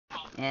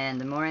and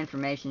the more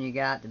information you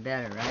got, the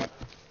better, right?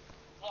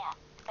 Yeah.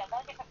 So go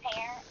to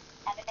prepare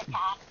up at the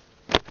top.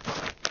 Hit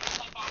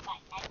that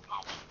button. That's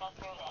how you go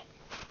through this.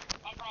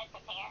 Next one is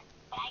prepare.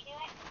 Can I do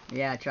it?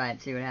 Yeah, try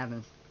it. See what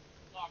happens.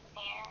 Yeah,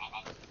 prepare, and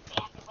then we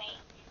have to wait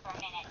for a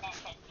minute, and then it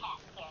says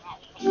test. Here, now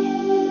you can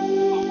test.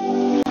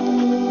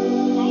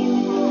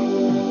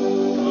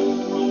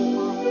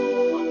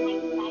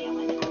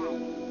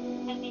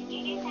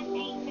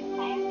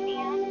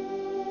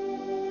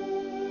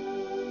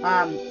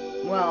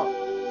 Well,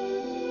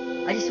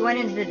 I just went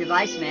into the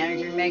device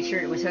manager to make sure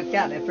it was hooked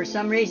up. If for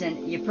some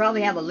reason you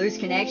probably have a loose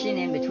connection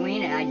in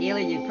between, and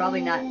ideally you'd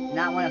probably not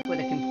want to put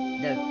the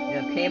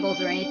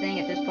cables or anything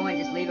at this point.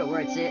 Just leave it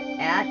where it's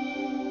at,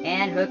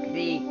 and hook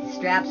the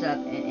straps up,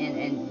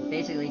 and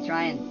basically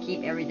try and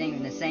keep everything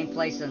in the same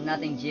place so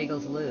nothing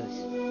jiggles loose.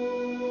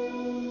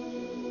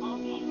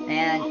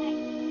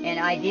 And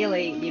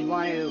ideally you'd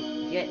want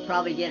to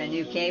probably get a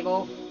new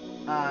cable,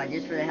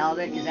 just for the hell of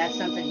it, because that's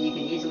something you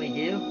can easily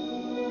do.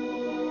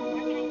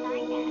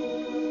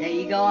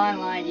 You go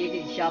online, do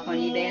you shop on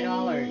eBay at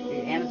all, or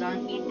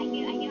Amazon? Yes, I do on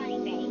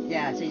eBay.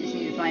 Yeah, so you just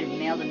need to find a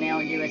male-to-male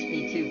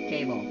USB 2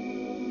 cable. Let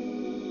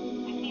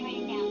me write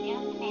it down.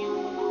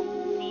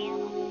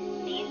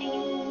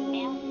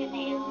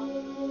 Male-to-male.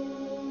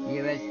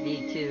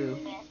 USB 2.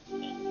 USB 2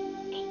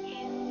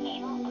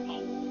 cable,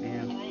 okay. Yeah. I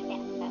wrote it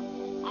down. So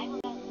I will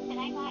go, because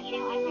I got, I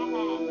have a,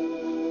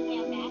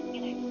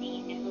 vascular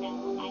disease, and so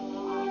I go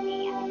on the,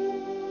 I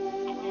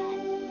went on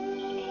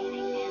eBay and I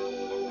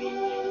found a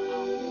brand new,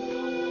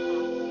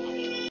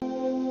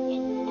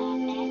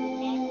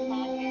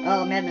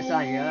 Oh, med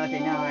massager. Okay,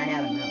 no, I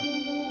haven't. No. So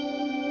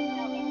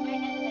it's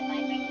right under the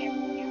vibrate your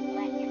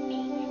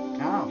feet.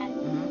 Oh.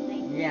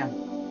 Yeah.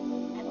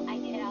 I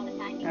do it all the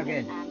time because, Oh,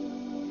 good.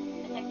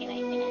 the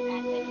circulation is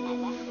not good in my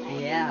left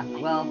leg. Yeah.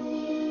 Well,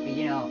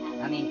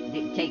 I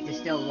mean, take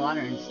distilled water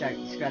and start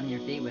scrubbing your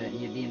feet with it, and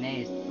you'd be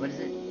amazed. What is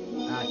it?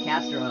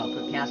 Castor oil.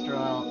 Put castor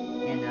oil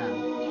in. Yeah,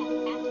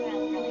 castor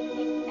oil is really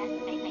good. That's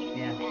my favorite.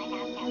 Yeah. When I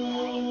have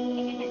castor oil,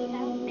 it gets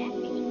so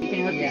messy. You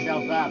can hook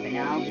yourself up, and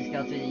I'll just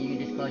go through. You can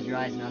just close your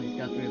eyes, and I'll just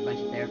go through a bunch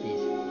of therapies.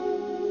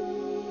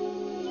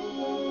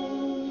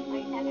 Are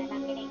you talking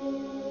about doing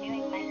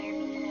my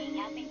therapy today,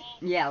 helping me?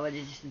 Yeah, well,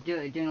 just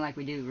doing like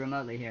we do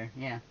remotely here.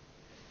 Yeah.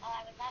 Oh,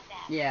 I would love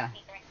that. Yeah.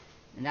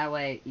 And that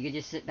way you could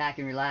just sit back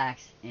and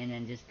relax, and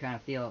then just kind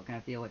of feel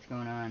what's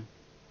going on.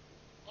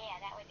 Yeah,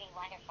 that would be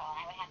wonderful.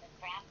 I would have the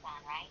straps on,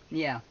 right?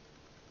 Yeah.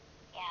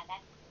 Yeah,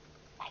 that's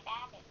my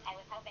back. I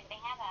was hoping they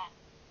have a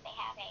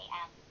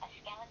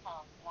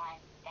skeletal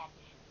one that's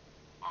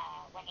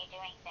when you're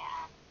doing the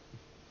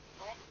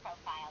risk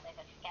profile. There's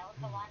a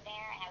skeletal one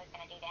there, and I was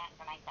going to do that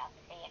for myself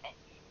to see if it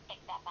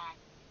picks up on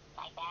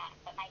my back.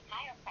 But my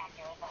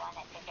chiropractor was the one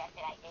that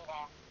suggested I do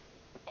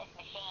this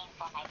machine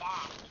for my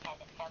back because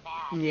it's so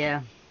bad.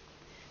 Yeah.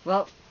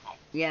 Well,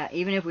 yeah,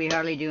 even if we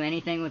hardly do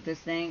anything with this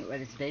thing,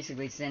 but it's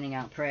basically sending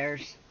out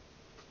prayers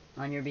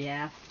on your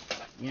behalf,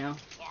 Yeah. So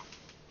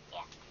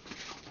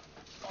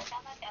it's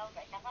almost over.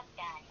 It's almost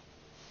done.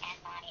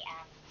 And my,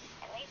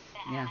 at least the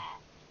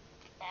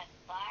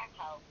bar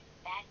hope,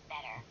 that's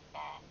better.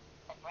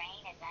 The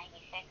brain is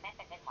 96. That's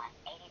a good one.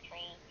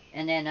 83.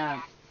 And then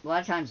a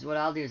lot of times what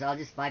I'll do is I'll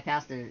just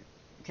bypass the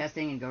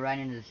testing and go right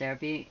into the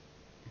therapy.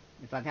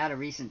 If I've had a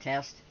recent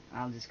test,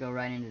 I'll just go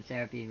right into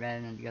therapy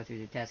rather than go through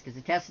the test, because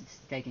the test is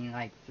taking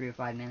like 3 or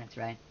 5 minutes,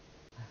 right?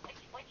 Which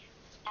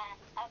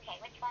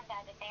ones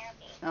are the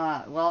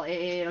therapies? Well,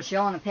 it'll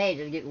show on the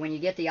page. When you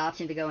get the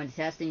option to go into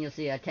testing, you'll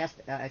see a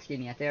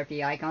a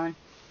therapy icon.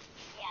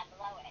 Yeah,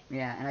 below it.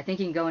 Yeah, and I think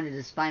you can go into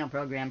the spinal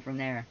program from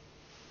there.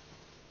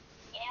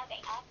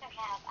 They also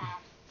have,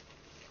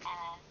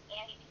 the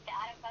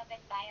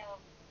autofocus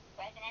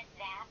bioresonance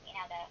zap,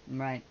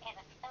 Right. They have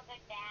a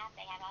feel-good zap.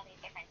 They have all these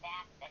different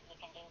zaps that you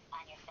can do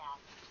on yourself.